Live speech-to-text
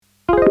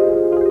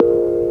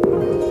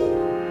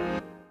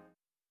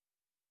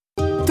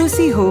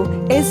ਤੁਸੀਂ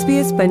ਹੋ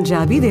SBS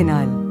ਪੰਜਾਬੀ ਦੇ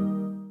ਨਾਲ। SBS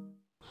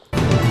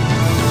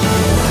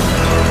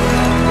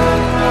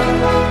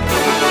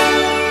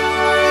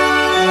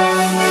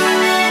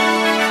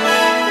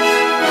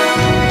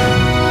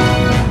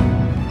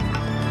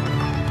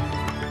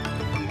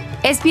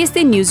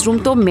ਦੇ ਨਿਊਜ਼ ਰੂਮ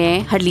ਤੋਂ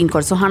ਮੈਂ ਹਰਲੀਨ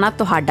ਕੌਰ ਸੁਹਾਣਾ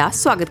ਤੁਹਾਡਾ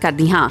ਸਵਾਗਤ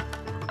ਕਰਦੀ ਹਾਂ।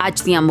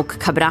 ਅੱਜ ਦੀਆਂ ਮੁੱਖ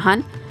ਖਬਰਾਂ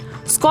ਹਨ।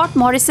 ਸਕਾਟ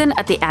ਮੋਰਿਸਨ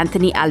ਅਤੇ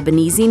ਐਂਥਨੀ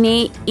ਐਲਬਨੀਜ਼ੀ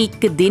ਨੇ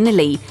ਇੱਕ ਦਿਨ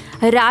ਲਈ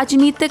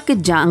ਰਾਜਨੀਤਿਕ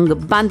ਜੰਗ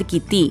ਬੰਦ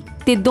ਕੀਤੀ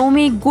ਤੇ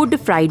ਦੋਵੇਂ ਗੁੱਡ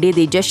ਫਰਾਈਡੇ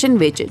ਦੇ ਜਸ਼ਨ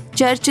ਵਿੱਚ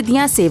ਚਰਚ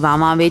ਦੀਆਂ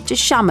ਸੇਵਾਵਾਂ ਵਿੱਚ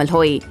ਸ਼ਾਮਲ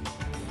ਹੋਏ।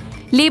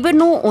 ਲੇਬਰ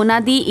ਨੂੰ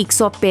ਉਹਨਾਂ ਦੀ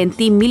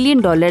 $135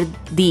 ਮਿਲੀਅਨ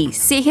ਦੀ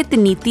ਸਿਹਤ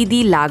ਨੀਤੀ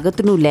ਦੀ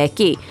ਲਾਗਤ ਨੂੰ ਲੈ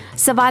ਕੇ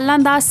ਸਵਾਲਾਂ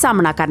ਦਾ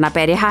ਸਾਹਮਣਾ ਕਰਨਾ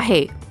ਪੈ ਰਿਹਾ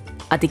ਹੈ।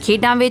 ਅਤੇ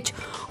ਖੇਡਾਂ ਵਿੱਚ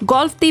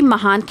ਗੋਲਫ ਦੇ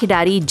ਮਹਾਨ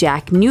ਖਿਡਾਰੀ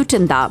ਜੈਕ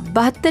ਨਿਊਟਨ ਦਾ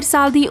 72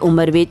 ਸਾਲ ਦੀ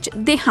ਉਮਰ ਵਿੱਚ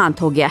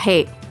ਦੇਹਾਂਤ ਹੋ ਗਿਆ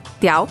ਹੈ।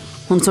 ਤੇ ਆਓ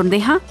ਹੁਣ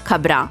ਸੁਣਦੇ ਹਾਂ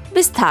ਖਬਰਾਂ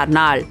ਵਿਸਥਾਰ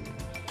ਨਾਲ।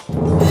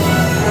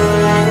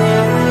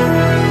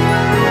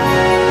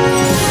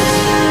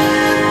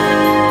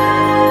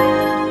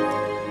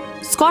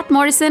 ਸਕਾਟ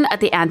ਮੋਰਿਸਨ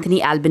ਅਤੇ ਐਂਥਨੀ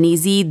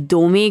ਐਲਬਨੀਜ਼ੀ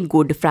ਦੋਵੇਂ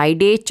ਗੁੱਡ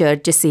ਫਰਾਈਡੇ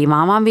ਚਰਚ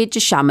ਸੇਵਾਵਾਂ ਵਿੱਚ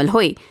ਸ਼ਾਮਲ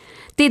ਹੋਏ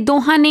ਤੇ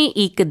ਦੋਹਾਂ ਨੇ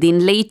ਇੱਕ ਦਿਨ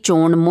ਲਈ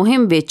ਚੋਣ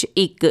ਮੁਹਿੰਮ ਵਿੱਚ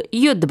ਇੱਕ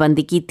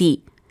ਯੁੱਧਬੰਦੀ ਕੀਤੀ।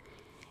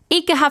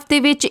 ਇੱਕ ਹਫ਼ਤੇ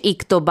ਵਿੱਚ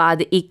ਇੱਕ ਤੋਂ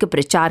ਬਾਅਦ ਇੱਕ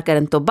ਪ੍ਰਚਾਰ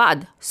ਕਰਨ ਤੋਂ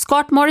ਬਾਅਦ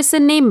ਸਕਾਟ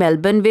ਮੋਰਿਸਨ ਨੇ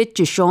ਮੈਲਬਰਨ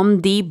ਵਿੱਚ ਸ਼ੋਮ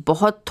ਦੀ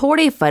ਬਹੁਤ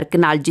ਥੋੜ੍ਹੇ ਫਰਕ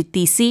ਨਾਲ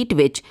ਜਿੱਤੀ ਸੀਟ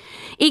ਵਿੱਚ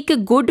ਇੱਕ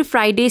ਗੁੱਡ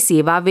ਫਰਾਈਡੇ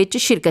ਸੇਵਾ ਵਿੱਚ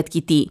ਸ਼ਿਰਕਤ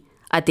ਕੀਤੀ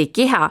ਅਤੇ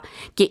ਕਿਹਾ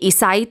ਕਿ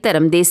ਈਸਾਈ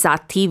ਧਰਮ ਦੇ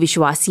ਸਾਥੀ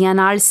ਵਿਸ਼ਵਾਸੀਆਂ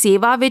ਨਾਲ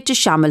ਸੇਵਾ ਵਿੱਚ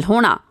ਸ਼ਾਮਲ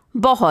ਹੋਣਾ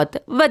ਬਹੁਤ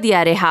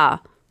ਵਧੀਆ ਰਿਹਾ।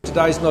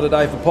 Today's not a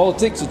day for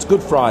politics, it's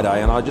Good Friday,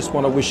 and I just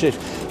want to wish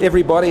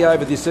everybody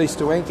over this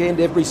Easter weekend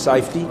every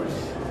safety.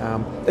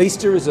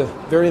 Easter is a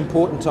very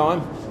important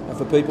time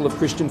for people of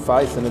Christian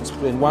faith, and it's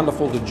been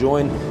wonderful to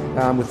join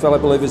with fellow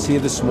believers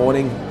here this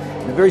morning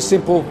in a very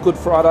simple Good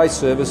Friday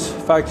service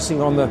focusing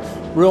on the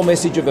real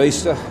message of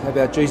Easter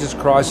about Jesus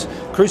Christ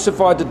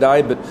crucified today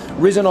but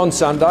risen on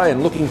Sunday, and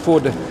looking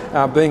forward to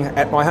being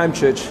at my home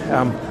church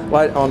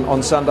late on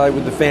Sunday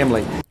with the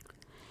family.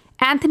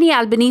 Anthony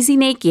Albanese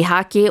ਨੇ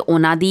ਕਿਹਾ ਕਿ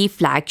ਉਹਨਾਂ ਦੀ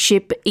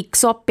flagship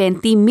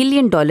 $135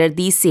 million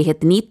ਦੀ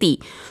ਸਿਹਤ ਨੀਤੀ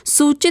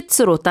ਸੂਚਿਤ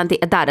ਸਰੋਤਾਂ ਤੇ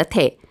ਆਧਾਰਿਤ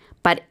ਹੈ,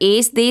 ਪਰ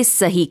ਇਸ ਦੇ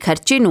ਸਹੀ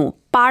ਖਰਚੇ ਨੂੰ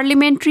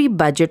ਪਾਰਲੀਮੈਂਟਰੀ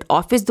ਬਜਟ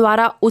ਆਫਿਸ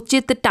ਦੁਆਰਾ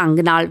ਉਚਿਤ ਢੰਗ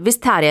ਨਾਲ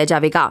ਵਿਸਥਾਰਿਆ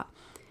ਜਾਵੇਗਾ।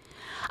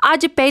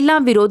 ਅੱਜ ਪਹਿਲਾਂ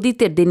ਵਿਰੋਧੀ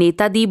ਧਿਰ ਦੇ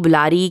ਨੇਤਾ ਦੀ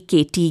ਬੁਲਾਰੀ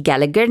ਕੇਟੀ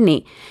ਗੈਲਗਰ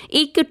ਨੇ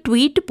ਇੱਕ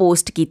ਟਵੀਟ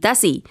ਪੋਸਟ ਕੀਤਾ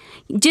ਸੀ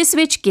ਜਿਸ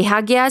ਵਿੱਚ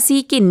ਕਿਹਾ ਗਿਆ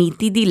ਸੀ ਕਿ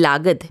ਨੀਤੀ ਦੀ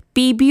ਲਾਗਤ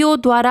PBO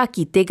ਦੁਆਰਾ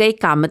ਕੀਤੇ ਗਏ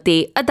ਕੰਮ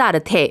ਤੇ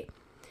ਆਧਾਰਿਤ ਹੈ।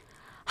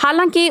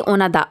 ਹਾਲਾਂਕਿ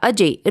ਉਹਨਾਂ ਦਾ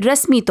ਅਜੇ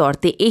ਰਸਮੀ ਤੌਰ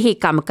ਤੇ ਇਹ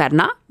ਕੰਮ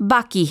ਕਰਨਾ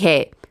ਬਾਕੀ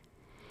ਹੈ।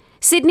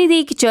 ਸਿਡਨੀ ਦੀ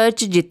ਇੱਕ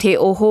ਚਰਚ ਜਿੱਥੇ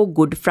ਉਹ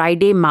ਗੁੱਡ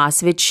ਫਰਾਈਡੇ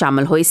ਮਾਸ ਵਿੱਚ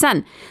ਸ਼ਾਮਲ ਹੋਏ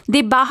ਸਨ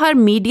ਦੇ ਬਾਹਰ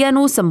ਮੀਡੀਆ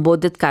ਨੂੰ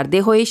ਸੰਬੋਧਿਤ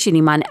ਕਰਦੇ ਹੋਏ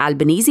ਸ਼੍ਰੀਮਾਨ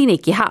ਐਲਬਨੀਜ਼ੀ ਨੇ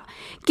ਕਿਹਾ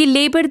ਕਿ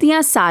ਲੇਬਰ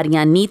ਦੀਆਂ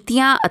ਸਾਰੀਆਂ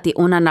ਨੀਤੀਆਂ ਅਤੇ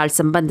ਉਹਨਾਂ ਨਾਲ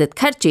ਸੰਬੰਧਿਤ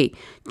ਖਰਚੇ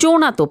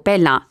ਚੋਣਾਂ ਤੋਂ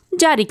ਪਹਿਲਾਂ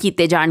ਜਾਰੀ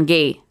ਕੀਤੇ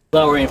ਜਾਣਗੇ।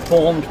 They were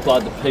informed by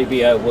the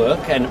PBO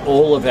work, and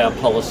all of our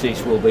policies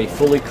will be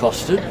fully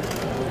costed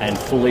and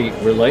fully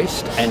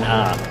released and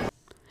are.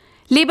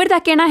 Labour ਦਾ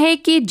ਕਹਿਣਾ ਹੈ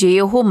ਕਿ ਜੇ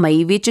ਉਹ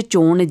ਮਈ ਵਿੱਚ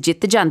ਚੋਣ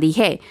ਜਿੱਤ ਜਾਂਦੀ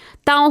ਹੈ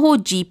ਤਾਂ ਉਹ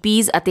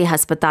GPs ਅਤੇ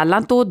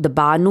ਹਸਪਤਾਲਾਂ ਤੋਂ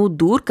ਦਬਾਅ ਨੂੰ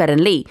ਦੂਰ ਕਰਨ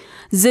ਲਈ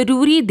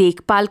ਜ਼ਰੂਰੀ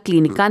ਦੇਖਭਾਲ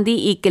ਕਲੀਨਿਕਾਂ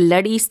ਦੀ ਇੱਕ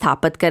ਲੜੀ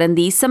ਸਥਾਪਿਤ ਕਰਨ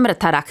ਦੀ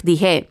ਸਮਰੱਥਾ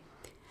ਰੱਖਦੀ ਹੈ।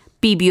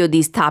 PBO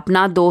ਦੀ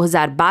ਸਥਾਪਨਾ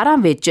 2012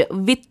 ਵਿੱਚ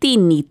ਵਿੱਤੀ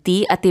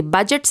ਨੀਤੀ ਅਤੇ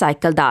ਬਜਟ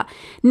ਸਾਈਕਲ ਦਾ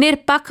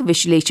ਨਿਰਪੱਖ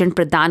ਵਿਸ਼ਲੇਸ਼ਣ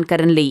ਪ੍ਰਦਾਨ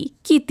ਕਰਨ ਲਈ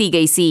ਕੀਤੀ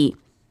ਗਈ ਸੀ।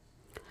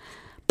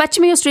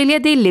 ਪੱਛਮੀ ਆਸਟ੍ਰੇਲੀਆ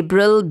ਦੇ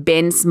ਲਿਬਰਲ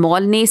ਬੈਨ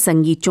ਸਮੌਲ ਨੇ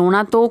ਸੰਘੀ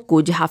ਚੋਣਾਂ ਤੋਂ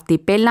ਕੁਝ ਹਫ਼ਤੇ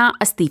ਪਹਿਲਾਂ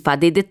ਅਸਤੀਫਾ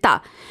ਦੇ ਦਿੱਤਾ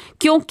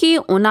ਕਿਉਂਕਿ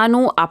ਉਹਨਾਂ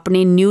ਨੂੰ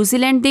ਆਪਣੇ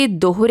ਨਿਊਜ਼ੀਲੈਂਡ ਦੇ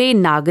ਦੋਹਰੇ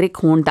ਨਾਗਰਿਕ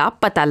ਹੋਣ ਦਾ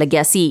ਪਤਾ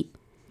ਲੱਗਿਆ ਸੀ।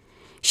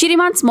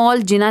 ਸ਼੍ਰੀਮਾਨ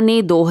ਸਮੌਲ, ਜਿਨ੍ਹਾਂ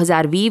ਨੇ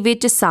 2020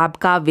 ਵਿੱਚ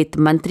ਸਾਬਕਾ ਵਿੱਤ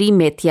ਮੰਤਰੀ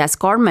ਮੈਥੀਆਸ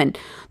ਕਾਰਮਨ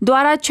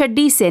ਦੁਆਰਾ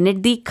ਛੱਡੀ ਸੈਨੇਟ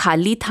ਦੀ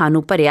ਖਾਲੀ ਥਾਂ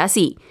ਨੂੰ ਭਰਿਆ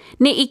ਸੀ,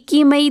 ਨੇ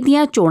 21 ਮਈ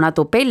ਦੀਆਂ ਚੋਣਾਂ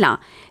ਤੋਂ ਪਹਿਲਾਂ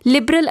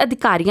ਲਿਬਰਲ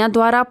ਅਧਿਕਾਰੀਆਂ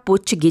ਦੁਆਰਾ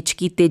ਪੁੱਛ-ਗਿੱਛ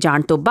ਕੀਤੇ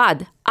ਜਾਣ ਤੋਂ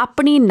ਬਾਅਦ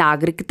ਆਪਣੀ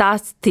ਨਾਗਰਿਕਤਾ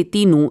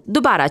ਸਥਿਤੀ ਨੂੰ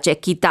ਦੁਬਾਰਾ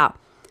ਚੈੱਕ ਕੀਤਾ।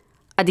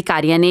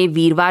 ਅਧਿਕਾਰੀਆਂ ਨੇ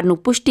ਵੀਰਵਾਰ ਨੂੰ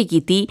ਪੁਸ਼ਟੀ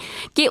ਕੀਤੀ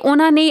ਕਿ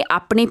ਉਹਨਾਂ ਨੇ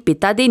ਆਪਣੇ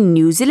ਪਿਤਾ ਦੇ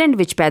ਨਿਊਜ਼ੀਲੈਂਡ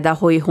ਵਿੱਚ ਪੈਦਾ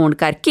ਹੋਏ ਹੋਣ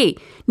ਕਰਕੇ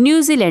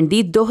ਨਿਊਜ਼ੀਲੈਂਡ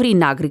ਦੀ ਦੋਹਰੀ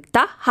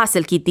ਨਾਗਰਿਕਤਾ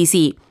ਹਾਸਲ ਕੀਤੀ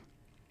ਸੀ।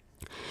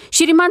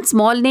 ਸ਼੍ਰੀਮਾਨ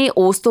ਸਮੌਲ ਨੇ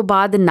ਉਸ ਤੋਂ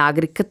ਬਾਅਦ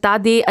ਨਾਗਰਿਕਤਾ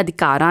ਦੇ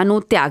ਅਧਿਕਾਰਾਂ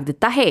ਨੂੰ ਤਿਆਗ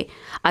ਦਿੱਤਾ ਹੈ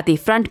ਅਤੇ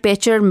ਫਰੰਟ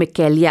ਪੈਚਰ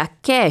ਮਿਕੇਲੀਆ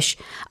ਕੈਸ਼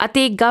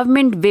ਅਤੇ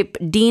ਗਵਰਨਮੈਂਟ ਵਿਪ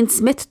ਡੀਨ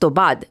ਸਮਿਥ ਤੋਂ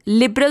ਬਾਅਦ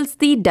ਲਿਬਰਲਸ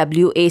ਦੀ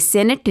WA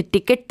ਸੈਨੇਟ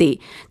ਟਿਕਟ ਤੇ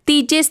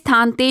ਤੀਜੇ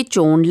ਸਥਾਨ ਤੇ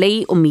ਚੋਣ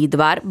ਲਈ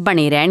ਉਮੀਦਵਾਰ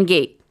ਬਣੇ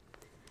ਰਹਿਣਗੇ।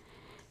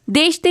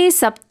 ਦੇਸ਼ ਦੇ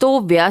ਸਭ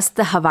ਤੋਂ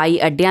ਵਿਅਸਤ ਹਵਾਈ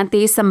ਅੱਡਿਆਂ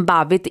ਤੇ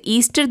ਸੰਭਾਵਿਤ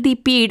ਈਸਟਰ ਦੀ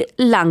ਭੀੜ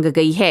ਲੰਘ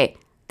ਗਈ ਹੈ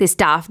ਤੇ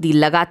ਸਟਾਫ ਦੀ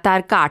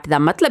ਲਗਾਤਾਰ ਘਾਟ ਦਾ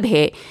ਮਤਲਬ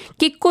ਹੈ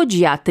ਕਿ ਕੁਝ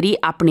ਯਾਤਰੀ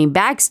ਆਪਣੇ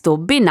ਬੈਗਸ ਤੋਂ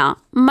ਬਿਨਾਂ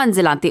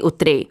ਮੰਜ਼ਿਲਾਂ ਤੇ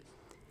ਉਤਰੇ।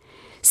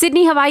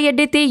 ਸਿਡਨੀ ਹਵਾਈ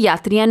ਅੱਡੇ ਤੇ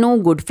ਯਾਤਰੀਆਂ ਨੂੰ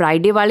ਗੁੱਡ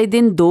ਫਰਾਈਡੇ ਵਾਲੇ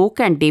ਦਿਨ 2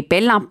 ਘੰਟੇ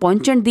ਪਹਿਲਾਂ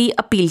ਪਹੁੰਚਣ ਦੀ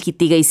ਅਪੀਲ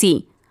ਕੀਤੀ ਗਈ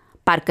ਸੀ,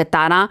 ਪਰ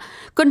ਕਤਾਰਾਂ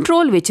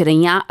ਕੰਟਰੋਲ ਵਿੱਚ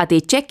ਰਹੀਆਂ ਅਤੇ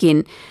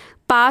ਚੈੱਕ-ਇਨ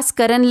ਪਾਸ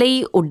ਕਰਨ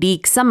ਲਈ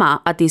ਉਡੀਕ ਸਮਾਂ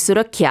ਅਤੇ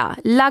ਸੁਰੱਖਿਆ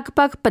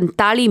ਲਗਭਗ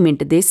 45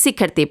 ਮਿੰਟ ਦੇ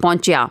ਸਿਖਰ ਤੇ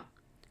ਪਹੁੰਚਿਆ।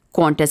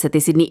 ਕੁਆਂਟਸ ਅਤੇ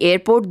ਸਿਡਨੀ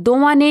ਏਅਰਪੋਰਟ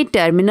ਦੋਵਾਂ ਨੇ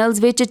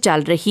ਟਰਮੀਨਲਜ਼ ਵਿੱਚ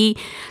ਚੱਲ ਰਹੀ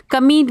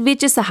ਕਮੀ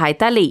ਵਿੱਚ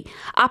ਸਹਾਇਤਾ ਲਈ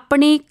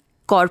ਆਪਣੇ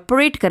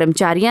ਕਾਰਪੋਰੇਟ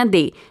ਕਰਮਚਾਰੀਆਂ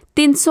ਦੇ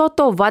 300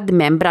 ਤੋਂ ਵੱਧ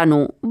ਮੈਂਬਰਾਂ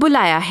ਨੂੰ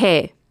ਬੁਲਾਇਆ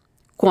ਹੈ।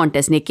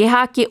 ਕੁਆਂਟਸ ਨੇ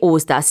ਕਿਹਾ ਕਿ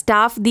ਉਸ ਦਾ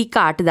ਸਟਾਫ ਦੀ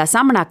ਘਾਟ ਦਾ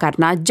ਸਾਹਮਣਾ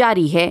ਕਰਨਾ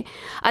ਜਾਰੀ ਹੈ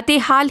ਅਤੇ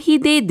ਹਾਲ ਹੀ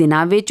ਦੇ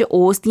ਦਿਨਾਂ ਵਿੱਚ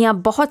ਉਸ ਦੀਆਂ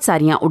ਬਹੁਤ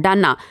ਸਾਰੀਆਂ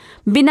ਉਡਾਨਾਂ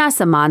ਬਿਨਾਂ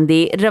ਸਮਾਨ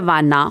ਦੇ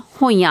ਰਵਾਨਾ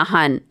ਹੋਈਆਂ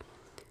ਹਨ।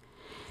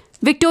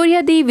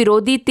 ਵਿਕਟੋਰੀਆ ਦੀ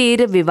ਵਿਰੋਧੀ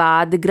ਧਿਰ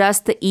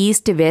ਵਿਵਾਦਗ੍ਰਸਤ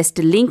ਈਸਟ ਵੈਸਟ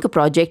ਲਿੰਕ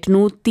ਪ੍ਰੋਜੈਕਟ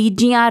ਨੂੰ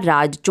ਤੀਜੀਆਂ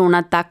ਰਾਜ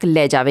ਚੋਣਾਂ ਤੱਕ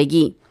ਲੈ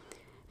ਜਾਵੇਗੀ।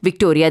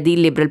 ਵਿਕਟੋਰੀਆ ਦੀ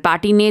ਲਿਬਰਲ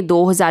ਪਾਰਟੀ ਨੇ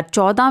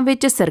 2014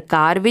 ਵਿੱਚ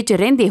ਸਰਕਾਰ ਵਿੱਚ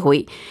ਰਹਿੰਦੇ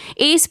ਹੋਏ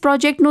ਇਸ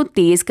ਪ੍ਰੋਜੈਕਟ ਨੂੰ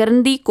ਤੇਜ਼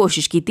ਕਰਨ ਦੀ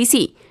ਕੋਸ਼ਿਸ਼ ਕੀਤੀ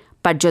ਸੀ,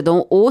 ਪਰ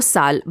ਜਦੋਂ ਉਸ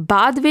ਸਾਲ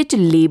ਬਾਅਦ ਵਿੱਚ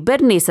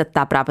ਲੇਬਰ ਨੇ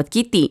ਸੱਤਾ ਪ੍ਰਾਪਤ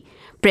ਕੀਤੀ,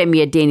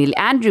 ਪ੍ਰੀਮੀਅਰ ਡੈਨੀਅਲ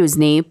ਐਂਡਰਿਊਜ਼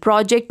ਨੇ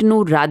ਪ੍ਰੋਜੈਕਟ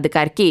ਨੂੰ ਰੱਦ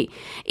ਕਰਕੇ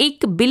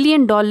 $1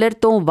 ਬਿਲੀਅਨ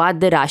ਤੋਂ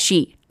ਵੱਧ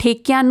ਰਾਸ਼ੀ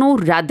ਠੇਕਿਆਂ ਨੂੰ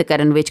ਰੱਦ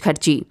ਕਰਨ ਵਿੱਚ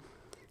ਖਰਚੀ।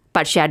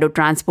 ਪਰ ਸ਼ੈਡੋ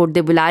ਟਰਾਂਸਪੋਰਟ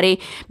ਦੇ ਬੁਲਾਰੇ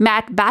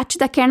ਮੈਟ ਬੈਚ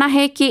ਦਾ ਕਹਿਣਾ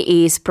ਹੈ ਕਿ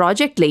ਇਸ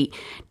ਪ੍ਰੋਜੈਕਟ ਲਈ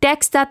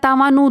ਟੈਕਸ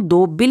ਦਾਤਾਵਾਂ ਨੂੰ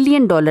 $2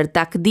 ਬਿਲੀਅਨ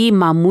ਤੱਕ ਦੀ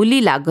ਮਾਮੂਲੀ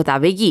ਲਾਗਤ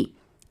ਆਵੇਗੀ।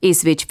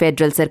 ਇਸ ਵਿੱਚ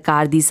ਫੈਡਰਲ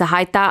ਸਰਕਾਰ ਦੀ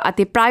ਸਹਾਇਤਾ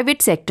ਅਤੇ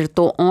ਪ੍ਰਾਈਵੇਟ ਸੈਕਟਰ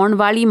ਤੋਂ ਆਉਣ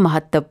ਵਾਲੀ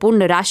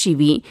ਮਹੱਤਵਪੂਰਨ ਰਾਸ਼ੀ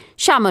ਵੀ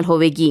ਸ਼ਾਮਲ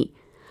ਹੋਵੇਗੀ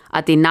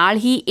ਅਤੇ ਨਾਲ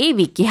ਹੀ ਇਹ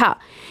ਵੀ ਕਿਹਾ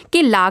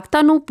ਕਿ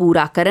ਲਾਗਤਾਂ ਨੂੰ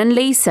ਪੂਰਾ ਕਰਨ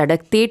ਲਈ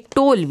ਸੜਕ ਤੇ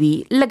ਟੋਲ ਵੀ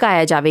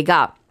ਲਗਾਇਆ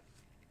ਜਾਵੇਗਾ।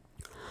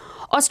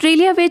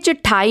 ਆਸਟ੍ਰੇਲੀਆ ਵਿੱਚ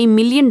 $28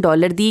 ਮਿਲੀਅਨ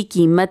ਦੀ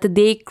ਕੀਮਤ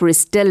ਦੇ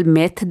ਕ੍ਰਿਸਟਲ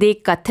ਮੈਥ ਦੇ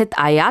ਕਥਿਤ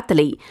ਆਯਾਤ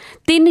ਲਈ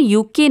 3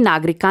 UK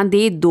ਨਾਗਰਿਕਾਂ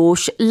ਦੇ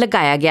ਦੋਸ਼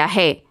ਲਗਾਇਆ ਗਿਆ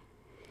ਹੈ।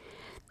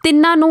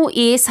 ਤਿੰਨਾਂ ਨੂੰ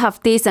ਇਸ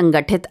ਹਫ਼ਤੇ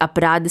ਸੰਗਠਿਤ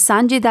ਅਪਰਾਧ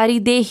ਸਾਂਝੇਦਾਰੀ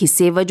ਦੇ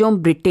ਹਿੱਸੇ ਵਜੋਂ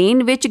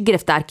ਬ੍ਰਿਟੇਨ ਵਿੱਚ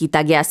ਗ੍ਰਿਫਤਾਰ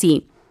ਕੀਤਾ ਗਿਆ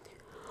ਸੀ।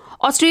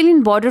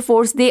 ਆਸਟ੍ਰੇਲੀਅਨ ਬਾਰਡਰ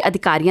ਫੋਰਸ ਦੇ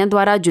ਅਧਿਕਾਰੀਆਂ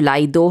ਦੁਆਰਾ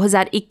ਜੁਲਾਈ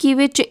 2021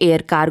 ਵਿੱਚ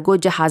ਏਅਰ ਕਾਰਗੋ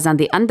ਜਹਾਜ਼ਾਂ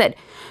ਦੇ ਅੰਦਰ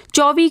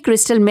 24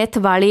 ਕ੍ਰਿਸਟਲ ਮੈਥ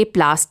ਵਾਲੇ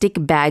ਪਲਾਸਟਿਕ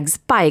ਬੈਗਜ਼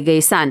ਪਾਏ ਗਏ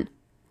ਸਨ।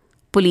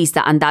 ਪੁਲਿਸ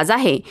ਦਾ ਅੰਦਾਜ਼ਾ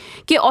ਹੈ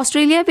ਕਿ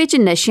ਆਸਟ੍ਰੇਲੀਆ ਵਿੱਚ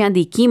ਨਸ਼ਿਆਂ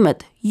ਦੀ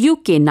ਕੀਮਤ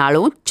UK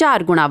ਨਾਲੋਂ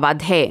 4 ਗੁਣਾ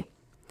ਵੱਧ ਹੈ।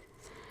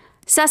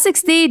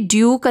 ਸਸੈਕਸ ਦੇ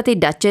ਡਿਊਕ ਅਤੇ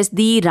ਡਚੈਸ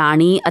ਦੀ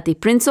ਰਾਣੀ ਅਤੇ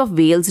ਪ੍ਰਿੰਸ ਆਫ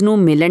ਵੇਲਜ਼ ਨੂੰ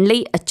ਮਿਲਣ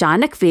ਲਈ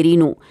ਅਚਾਨਕ ਫੇਰੀ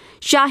ਨੂੰ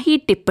ਸ਼ਾਹੀ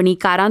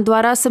ਟਿੱਪਣੀਕਾਰਾਂ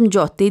ਦੁਆਰਾ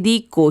ਸਮਝੌਤੇ ਦੀ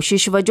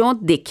ਕੋਸ਼ਿਸ਼ ਵਜੋਂ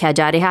ਦੇਖਿਆ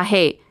ਜਾ ਰਿਹਾ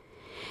ਹੈ।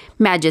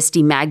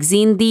 ਮੈਜੈਸਟੀ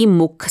ਮੈਗਜ਼ੀਨ ਦੀ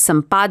ਮੁੱਖ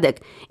ਸੰਪਾਦਕ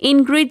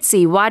ਇਨਗ੍ਰਿਡ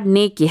ਸੇਵਾਰਡ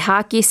ਨੇ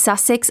ਕਿਹਾ ਕਿ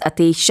ਸਸੈਕਸ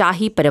ਅਤੇ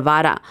ਸ਼ਾਹੀ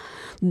ਪਰਿਵਾਰਾਂ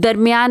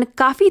ਦਰਮਿਆਨ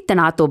ਕਾਫੀ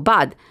ਤਣਾਅ ਤੋਂ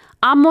ਬਾਅਦ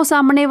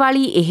ਆਮੋ-ਸਾਹਮਣੇ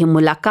ਵਾਲੀ ਇਹ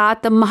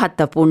ਮੁਲਾਕਾਤ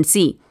ਮਹੱਤਵਪੂਰਨ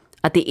ਸੀ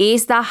ਅਤੇ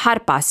ਇਸ ਦਾ ਹਰ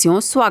ਪਾਸਿਓਂ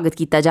ਸਵਾਗਤ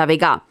ਕੀਤਾ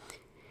ਜਾਵੇਗਾ।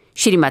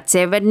 ਸ਼੍ਰੀਮਤੀ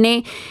ਸੇਵਰ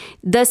ਨੇ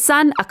ਦ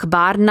ਸਨ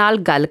ਅਖਬਾਰ ਨਾਲ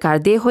ਗੱਲ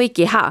ਕਰਦੇ ਹੋਏ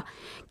ਕਿਹਾ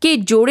ਕਿ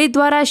ਜੋੜੇ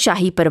ਦੁਆਰਾ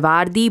ਸ਼ਾਹੀ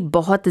ਪਰਿਵਾਰ ਦੀ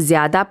ਬਹੁਤ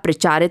ਜ਼ਿਆਦਾ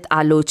ਪ੍ਰਚਾਰਿਤ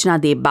ਆਲੋਚਨਾ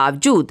ਦੇ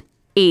ਬਾਵਜੂਦ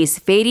ਇਸ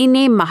ਫੇਰੀ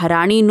ਨੇ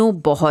ਮਹਾਰਾਣੀ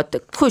ਨੂੰ ਬਹੁਤ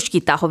ਖੁਸ਼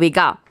ਕੀਤਾ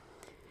ਹੋਵੇਗਾ।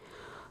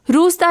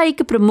 ਰੂਸ ਦਾ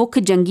ਇੱਕ ਪ੍ਰਮੁੱਖ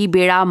ਜੰਗੀ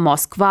ਬੇੜਾ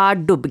ਮਾਸਕਵਾ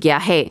ਡੁੱਬ ਗਿਆ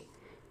ਹੈ।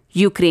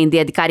 ਯੂਕਰੇਨ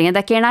ਦੇ ਅਧਿਕਾਰੀਆਂ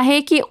ਦਾ ਕਹਿਣਾ ਹੈ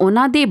ਕਿ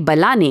ਉਨ੍ਹਾਂ ਦੇ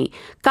ਬਲਾਂ ਨੇ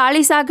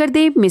ਕਾਲੇ ਸਾਗਰ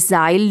ਦੇ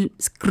ਮਿਸਾਈਲ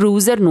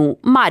ਕਰੂਜ਼ਰ ਨੂੰ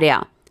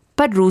ਮਾਰਿਆ,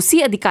 ਪਰ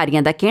ਰੂਸੀ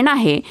ਅਧਿਕਾਰੀਆਂ ਦਾ ਕਹਿਣਾ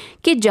ਹੈ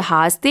ਕਿ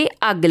ਜਹਾਜ਼ ਤੇ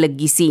ਅੱਗ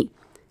ਲੱਗੀ ਸੀ।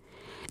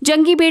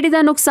 ਜੰਗੀ ਬੇੜੇ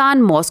ਦਾ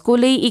ਨੁਕਸਾਨ ਮਾਸਕੋ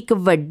ਲਈ ਇੱਕ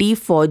ਵੱਡੀ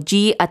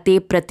ਫੌਜੀ ਅਤੇ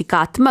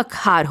ਪ੍ਰਤੀਕਾਤਮਕ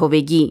ਹਾਰ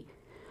ਹੋਵੇਗੀ,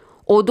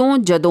 ਉਦੋਂ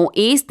ਜਦੋਂ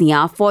ਇਸ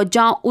ਦੀਆਂ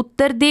ਫੌਜਾਂ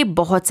ਉੱਤਰ ਦੇ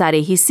ਬਹੁਤ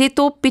ਸਾਰੇ ਹਿੱਸੇ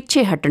ਤੋਂ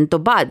ਪਿੱਛੇ ਹਟਣ ਤੋਂ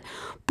ਬਾਅਦ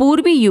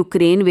ਪੂਰਬੀ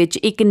ਯੂਕਰੇਨ ਵਿੱਚ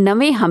ਇੱਕ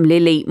ਨਵੇਂ ਹਮਲੇ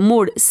ਲਈ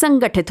ਮੁੜ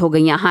ਸੰਗਠਿਤ ਹੋ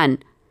ਗਈਆਂ ਹਨ।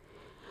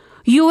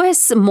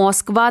 US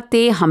ਮਾਸਕਵਾ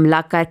ਤੇ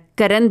ਹਮਲਾ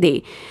ਕਰਨ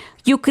ਦੇ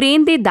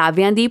ਯੂਕਰੇਨ ਦੇ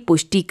ਦਾਅਵਿਆਂ ਦੀ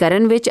ਪੁਸ਼ਟੀ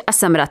ਕਰਨ ਵਿੱਚ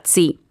ਅਸਮਰੱਥ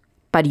ਸੀ,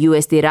 ਪਰ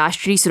US ਦੇ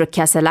ਰਾਸ਼ਟਰੀ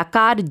ਸੁਰੱਖਿਆ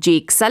ਸਲਾਹਕਾਰ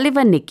ਜੇਕ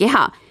ਸਲੀਵਨ ਨੇ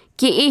ਕਿਹਾ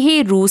ਕਿ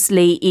ਇਹ ਰੂਸ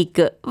ਲਈ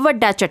ਇੱਕ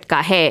ਵੱਡਾ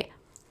ਝਟਕਾ ਹੈ।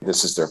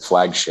 This is their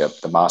flagship,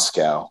 the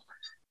Moscow,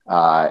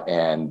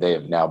 and they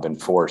have now been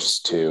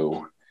forced to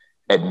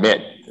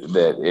admit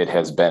that it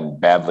has been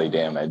badly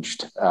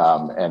damaged,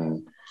 and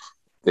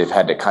they've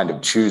had to kind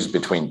of choose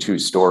between two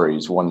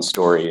stories. One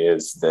story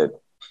is that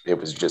it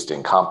was just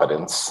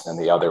incompetence,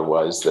 and the other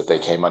was that they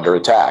came under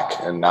attack,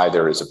 and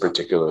neither is a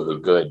particularly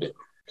good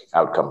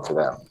outcome for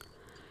them.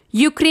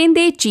 Ukraine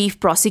ਦੇ chief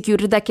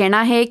prosecutor ਦਾ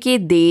ਕਹਿਣਾ ਹੈ ਕਿ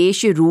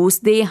ਦੇਸ਼ ਰੂਸ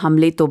ਦੇ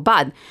ਹਮਲੇ ਤੋਂ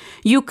ਬਾਅਦ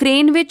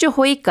ਯੂਕਰੇਨ ਵਿੱਚ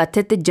ਹੋਏ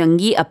ਕਥਿਤ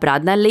ਜੰਗੀ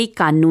ਅਪਰਾਧਾਂ ਲਈ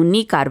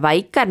ਕਾਨੂੰਨੀ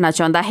ਕਾਰਵਾਈ ਕਰਨਾ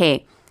ਚਾਹੁੰਦਾ ਹੈ।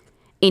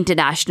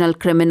 International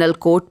criminal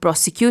court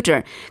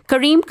prosecutor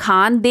Karim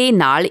Khan ਦੇ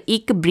ਨਾਲ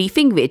ਇੱਕ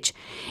ਬਰੀਫਿੰਗ ਵਿੱਚ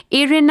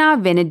ਇਰੀਨਾ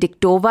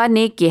ਵੈਨੇਡਿਕਟੋਵਾ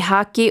ਨੇ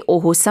ਕਿਹਾ ਕਿ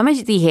ਉਹ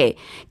ਸਮਝਦੀ ਹੈ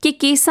ਕਿ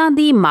ਕੇਸਾਂ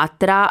ਦੀ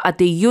ਮਾਤਰਾ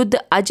ਅਤੇ ਯੁੱਧ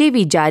ਅਜੇ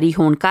ਵੀ ਜਾਰੀ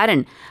ਹੋਣ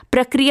ਕਾਰਨ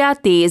ਪ੍ਰਕਿਰਿਆ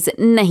ਤੇਜ਼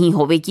ਨਹੀਂ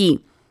ਹੋਵੇਗੀ।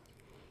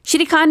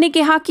 ਸ਼੍ਰੀ ਖਾਨ ਨੇ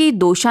ਕਿਹਾ ਕਿ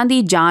ਦੋਸ਼ਾਂ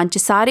ਦੀ ਜਾਂਚ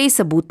ਸਾਰੇ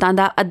ਸਬੂਤਾਂ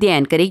ਦਾ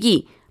ਅਧਿਐਨ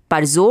ਕਰੇਗੀ,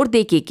 ਪਰ ਜ਼ੋਰ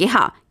ਦੇ ਕੇ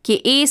ਕਿਹਾ ਕਿ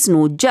ਇਸ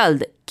ਨੂੰ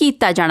ਜਲਦ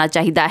ਕੀਤਾ ਜਾਣਾ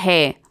ਚਾਹੀਦਾ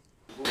ਹੈ।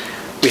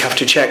 We have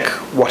to check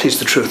what is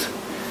the truth.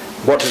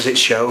 What does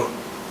it show?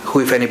 Who,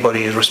 if anybody,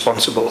 is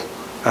responsible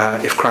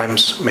if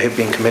crimes may have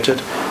been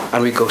committed?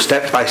 And we go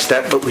step by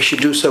step, but we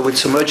should do so with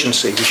some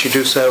urgency. We should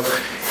do so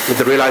with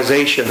the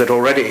realization that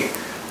already,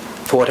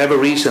 for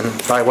whatever reason,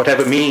 by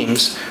whatever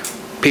means,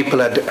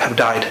 people have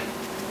died.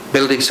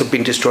 Buildings have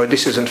been destroyed.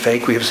 This isn't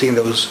fake. We have seen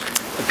those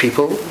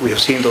people. We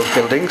have seen those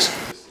buildings.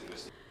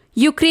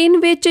 Ukraine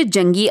ਵਿੱਚ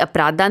ਜੰਗੀ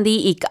ਅਪਰਾਧਾਂ ਦੀ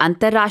ਇੱਕ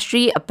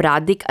ਅੰਤਰਰਾਸ਼ਟਰੀ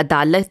ਅਪਰਾਧਿਕ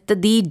ਅਦਾਲਤ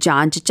ਦੀ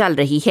ਜਾਂਚ ਚੱਲ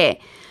ਰਹੀ ਹੈ,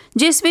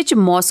 ਜਿਸ ਵਿੱਚ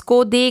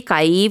ਮਾਸਕੋ ਦੇ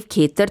ਕਾਈਵ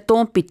ਖੇਤਰ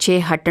ਤੋਂ ਪਿੱਛੇ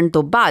ਹਟਣ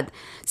ਤੋਂ ਬਾਅਦ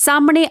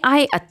ਸਾਹਮਣੇ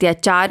ਆਏ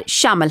ਅਤਿਆਚਾਰ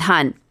ਸ਼ਾਮਲ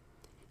ਹਨ।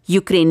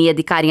 ਯੂਕਰੇਨੀ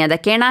ਅਧਿਕਾਰੀਆਂ ਦਾ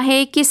ਕਹਿਣਾ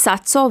ਹੈ ਕਿ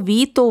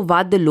 720 ਤੋਂ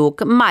ਵੱਧ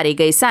ਲੋਕ ਮਾਰੇ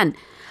ਗਏ ਸਨ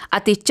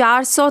ਅਤੇ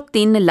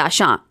 403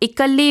 ਲਾਸ਼ਾਂ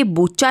ਇਕੱਲੇ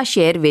ਬੂਚਾ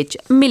ਸ਼ਹਿਰ ਵਿੱਚ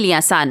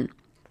ਮਿਲੀਆਂ ਸਨ।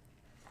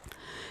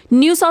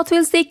 ਨਿਊ ਸਾਊਥ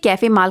ਵੇਲਜ਼ ਦੇ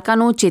ਕੈਫੇ ਮਾਲਕਾਂ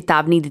ਨੂੰ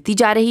ਚੇਤਾਵਨੀ ਦਿੱਤੀ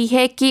ਜਾ ਰਹੀ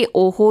ਹੈ ਕਿ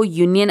ਉਹ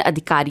ਯੂਨੀਅਨ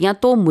ਅਧਿਕਾਰੀਆਂ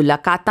ਤੋਂ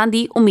ਮੁਲਾਕਾਤਾਂ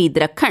ਦੀ ਉਮੀਦ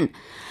ਰੱਖਣ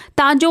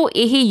ਤਾਂ ਜੋ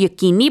ਇਹ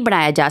ਯਕੀਨੀ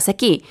ਬਣਾਇਆ ਜਾ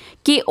ਸਕੇ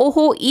ਕਿ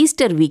ਉਹ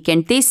ਈਸਟਰ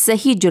ਵੀਕਐਂਡ ਤੇ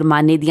ਸਹੀ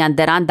ਜੁਰਮਾਨੇ ਦੀਆਂ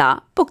ਦਰਾਂ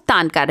ਦਾ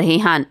ਭੁਗਤਾਨ ਕਰ ਰਹੇ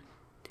ਹਨ।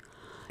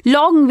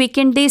 ਲੌਂਗ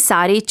ਵੀਕਐਂਡ ਦੇ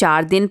ਸਾਰੇ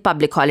 4 ਦਿਨ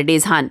ਪਬਲਿਕ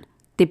ਹਾਲੀਡੇਜ਼ ਹਨ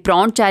ਤੇ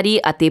ਪ੍ਰਾਹੁਣਚਾਰੀ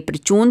ਅਤੇ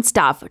ਪ੍ਰਚੂਨ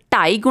ਸਟਾਫ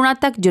 2.5 ਗੁਣਾ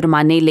ਤੱਕ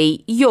ਜੁਰਮਾਨੇ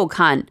ਲਈ ਯੋਗ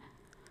ਹਨ।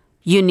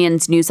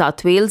 ਯੂਨੀਅਨਜ਼ ਨਿਊ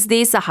ਸਾਊਥ ਵੇਲਜ਼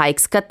ਦੇ ਸਹਾਇਕ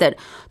ਸਕੱਤਰ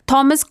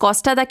ਥਾਮਸ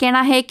ਕੋਸਟਾ ਦਾ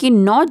ਕਹਿਣਾ ਹੈ ਕਿ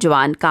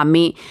ਨੌਜਵਾਨ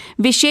ਕਾਮੇ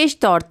ਵਿਸ਼ੇਸ਼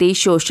ਤੌਰ ਤੇ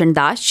ਸ਼ੋਸ਼ਣ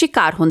ਦਾ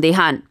ਸ਼ਿਕਾਰ ਹੁੰਦੇ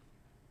ਹਨ।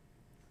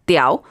 ਤੇ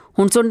ਆਓ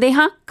ਹੁਣ ਸੁਣਦੇ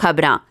ਹਾਂ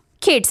ਖਬਰਾਂ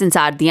ਖੇਡ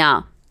ਸੰਸਾਰ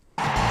ਦੀਆਂ।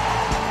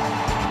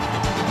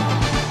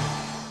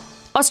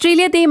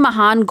 ਆਸਟ੍ਰੇਲੀਆ ਦੇ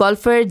ਮਹਾਨ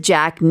ਗੋਲਫਰ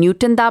ਜੈਕ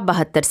ਨਿਊਟਨ ਦਾ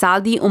 72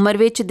 ਸਾਲ ਦੀ ਉਮਰ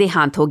ਵਿੱਚ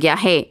ਦੇਹਾਂਤ ਹੋ ਗਿਆ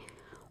ਹੈ।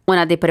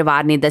 ਉਨ੍ਹਾਂ ਦੇ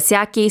ਪਰਿਵਾਰ ਨੇ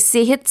ਦੱਸਿਆ ਕਿ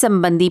ਸਿਹਤ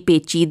ਸੰਬੰਧੀ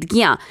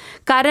ਪੇਚੀਦਗੀਆਂ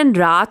ਕਾਰਨ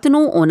ਰਾਤ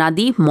ਨੂੰ ਉਨ੍ਹਾਂ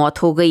ਦੀ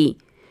ਮੌਤ ਹੋ ਗਈ।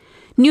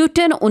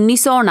 ਨਿਊਟਨ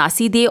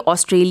 1979 ਦੇ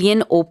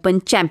ਆਸਟ੍ਰੇਲੀਅਨ ਓਪਨ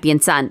ਚੈਂਪੀਅਨ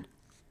ਸਨ।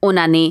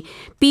 ਉਨ੍ਹਾਂ ਨੇ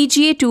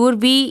PGA ਟੂਰ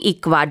ਵੀ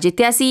 1 ਵਾਰ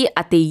ਜਿੱਤਿਆ ਸੀ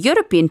ਅਤੇ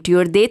ਯੂਰਪੀਅਨ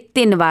ਟੂਰ ਦੇ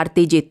 3 ਵਾਰ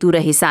ਤੇ ਜੇਤੂ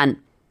ਰਹੇ ਸਨ।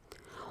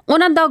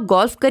 ਉਨ੍ਹਾਂ ਦਾ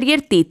ਗੋਲਫ ਕਰੀਅਰ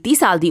 33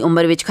 ਸਾਲ ਦੀ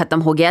ਉਮਰ ਵਿੱਚ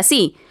ਖਤਮ ਹੋ ਗਿਆ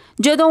ਸੀ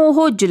ਜਦੋਂ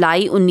ਉਹ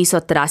ਜੁਲਾਈ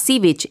 1983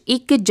 ਵਿੱਚ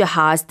ਇੱਕ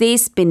ਜਹਾਜ਼ ਦੇ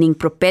ਸਪਿਨਿੰਗ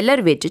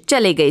ਪ੍ਰੋਪੈਲਰ ਵਿੱਚ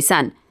ਚਲੇ ਗਏ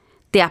ਸਨ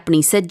ਤੇ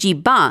ਆਪਣੀ ਸੱਜੀ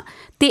ਬਾਂਹ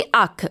ਤੇ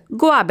ਅੱਖ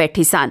ਗੁਆ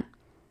ਬੈਠੇ ਸਨ।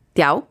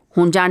 ਤੇ ਆਓ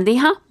ਹੁਣ ਜਾਣਦੇ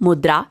ਹਾਂ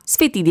ਮੁਦਰਾ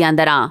ਸਫੀਤੀ ਦੀਆਂ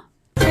ਦਰਾਂ।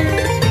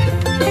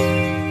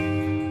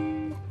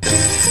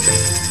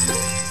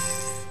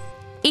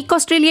 ਇੱਕ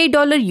ਆਸਟ੍ਰੇਲੀਆਈ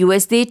ਡਾਲਰ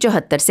US ਦੇ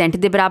 74 ਸੈਂਟ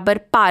ਦੇ ਬਰਾਬਰ,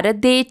 ਭਾਰਤ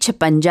ਦੇ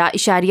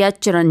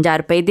 56.54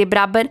 ਰੁਪਏ ਦੇ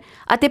ਬਰਾਬਰ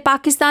ਅਤੇ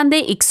ਪਾਕਿਸਤਾਨ ਦੇ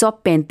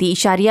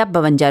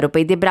 135.52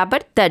 ਰੁਪਏ ਦੇ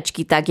ਬਰਾਬਰ ਦਰਜ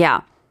ਕੀਤਾ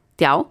ਗਿਆ।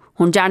 ਤੇ ਆਓ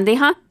ਹੁਣ ਜਾਣਦੇ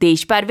ਹਾਂ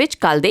ਦੇਸ਼ ਭਰ ਵਿੱਚ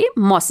ਕੱਲ੍ਹ ਦੇ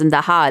ਮੌਸਮ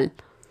ਦਾ ਹਾਲ।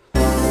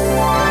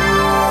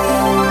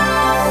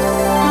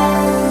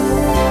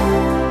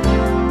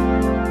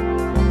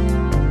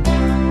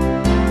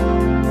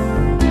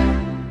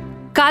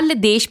 ਕੱਲ੍ਹ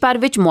ਦੇਸ਼ ਭਰ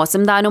ਵਿੱਚ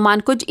ਮੌਸਮ ਦਾ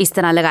ਅਨੁਮਾਨ ਕੁਝ ਇਸ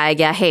ਤਰ੍ਹਾਂ ਲਗਾਇਆ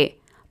ਗਿਆ ਹੈ।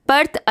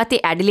 ਪਰਥ ਅਤੇ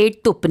ਐਡੀਲੇਡ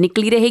ਧੁੱਪ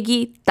ਨਿਕਲੀ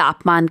ਰਹੇਗੀ,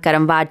 ਤਾਪਮਾਨ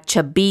ਕ੍ਰਮਵਾਰ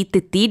 26 ਤੇ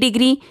 30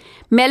 ਡਿਗਰੀ।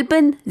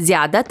 ਮੈਲਬਨ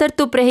ਜ਼ਿਆਦਾਤਰ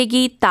ਧੁੱਪ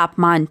ਰਹੇਗੀ,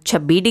 ਤਾਪਮਾਨ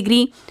 26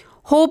 ਡਿਗਰੀ।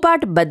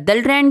 ਹੋਬਾਰਟ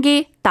ਬੱਦਲ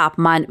ਰਹਿਣਗੇ,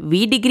 ਤਾਪਮਾਨ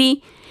 20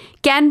 ਡਿਗਰੀ।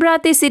 ਕੈਨਬਰਾ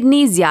ਤੇ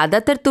ਸਿਡਨੀ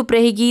ਜ਼ਿਆਦਾਤਰ ਧੁੱਪ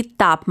ਰਹੇਗੀ,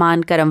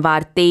 ਤਾਪਮਾਨ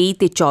ਕ੍ਰਮਵਾਰ 23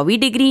 ਤੇ 24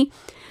 ਡਿਗਰੀ।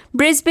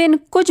 ਬ੍ਰਿਸਬੇਨ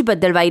ਕੁਝ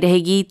ਬੱਦਲਵਾਈ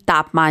ਰਹੇਗੀ,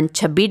 ਤਾਪਮਾਨ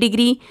 26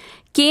 ਡਿਗਰੀ।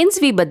 ਕੇਨਜ਼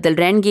ਵੀ ਬੱਦਲ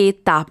ਰਹਿਣਗੇ,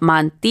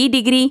 ਤਾਪਮਾਨ 30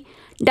 ਡਿਗਰੀ।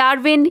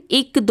 ਡਾਰਵਿਨ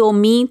 1-2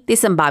 ਮੀਂਹ ਤੇ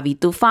ਸੰਭਾਵੀ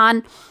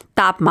ਤੂਫਾਨ,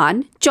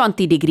 ਤਾਪਮਾਨ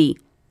 34 ਡਿਗਰੀ।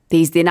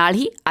 ਤੇ ਇਸ ਦੇ ਨਾਲ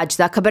ਹੀ ਅੱਜ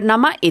ਦਾ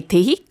ਖਬਰਨਾਮਾ ਇੱਥੇ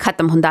ਹੀ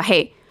ਖਤਮ ਹੁੰਦਾ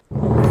ਹੈ।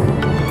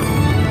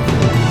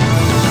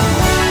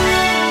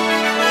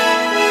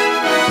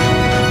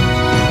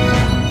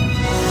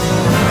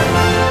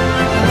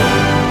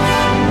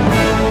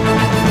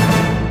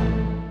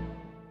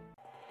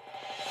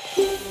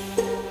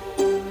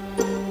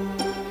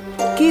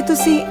 ਕੀ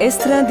ਤੁਸੀਂ ਇਸ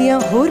ਤਰ੍ਹਾਂ ਦੀਆਂ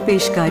ਹੋਰ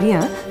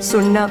ਪੇਸ਼ਕਾਰੀਆਂ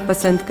ਸੁਣਨਾ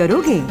ਪਸੰਦ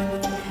ਕਰੋਗੇ?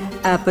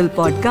 Apple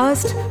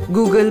podcast,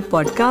 Google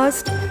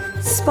podcast,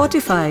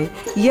 Spotify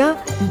ਜਾਂ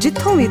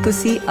ਜਿੱਥੋਂ ਵੀ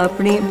ਤੁਸੀਂ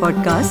ਆਪਣੇ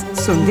ਪੋਡਕਾਸਟ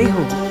ਸੁਣਦੇ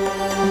ਹੋ।